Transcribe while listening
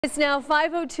It's now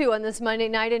 5:02 on this Monday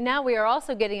night, and now we are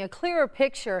also getting a clearer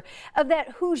picture of that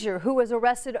Hoosier who was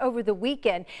arrested over the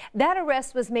weekend. That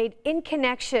arrest was made in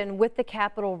connection with the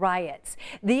Capitol riots.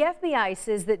 The FBI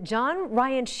says that Jon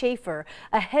Ryan Schaffer,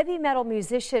 a heavy metal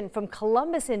musician from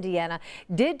Columbus, Indiana,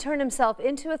 did turn himself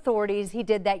into authorities. He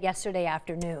did that yesterday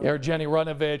afternoon. Our Jenny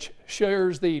Runovich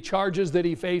shares the charges that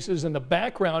he faces and the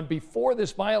background before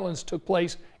this violence took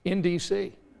place in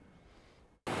D.C.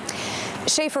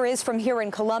 Schaffer is from here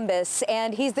in Columbus,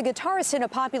 and he's the guitarist in a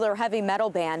popular heavy metal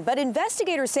band. But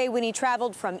investigators say when he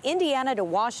traveled from Indiana to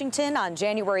Washington on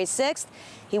January 6th,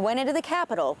 he went into the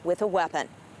Capitol with a weapon.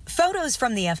 Photos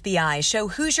from the FBI show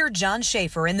Hoosier Jon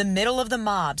Schaffer in the middle of the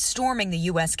mob storming the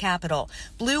U.S. Capitol.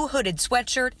 Blue hooded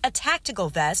sweatshirt, a tactical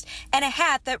vest, and a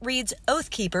hat that reads Oath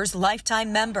Keepers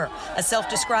Lifetime Member, a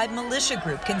self-described militia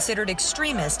group considered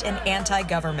extremist and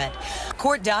anti-government.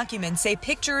 Court documents say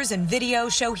pictures and video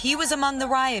show he was among the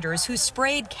rioters who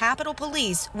sprayed Capitol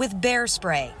Police with bear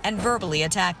spray and verbally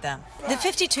attacked them. The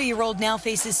 52-year-old now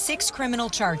faces 6 criminal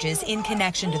charges in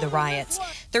connection to the riots.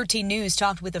 13 News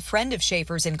talked with a friend of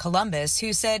Schaffer's in Columbus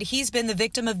who said he's been the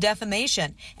victim of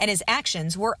defamation and his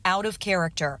actions were out of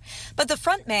character. But the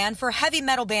frontman for heavy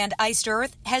metal band Iced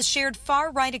Earth has shared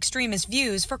far-right extremist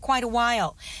views for quite a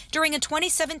while. During a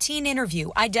 2017 interview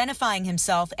identifying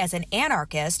himself as an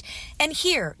anarchist, and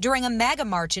here during a MAGA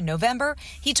march in November,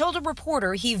 he told a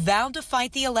reporter he vowed to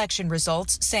fight the election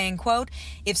results, saying, quote,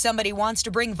 "If somebody wants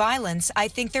to bring violence, I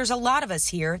think there's a lot of us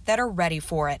here that are ready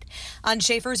for it." On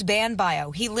Schaffer's band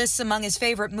bio, he lists among his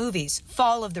favorite movies,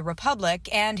 Fall of the Republic,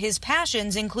 and his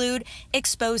passions include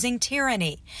exposing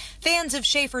tyranny. Fans of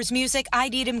Schaffer's music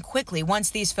ID'd him quickly once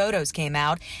these photos came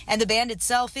out, and the band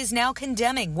itself is now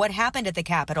condemning what happened at the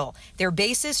Capitol. Their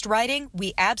bassist writing,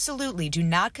 "We absolutely do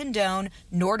not condone,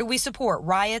 nor do we support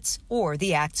riots or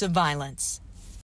the acts of violence."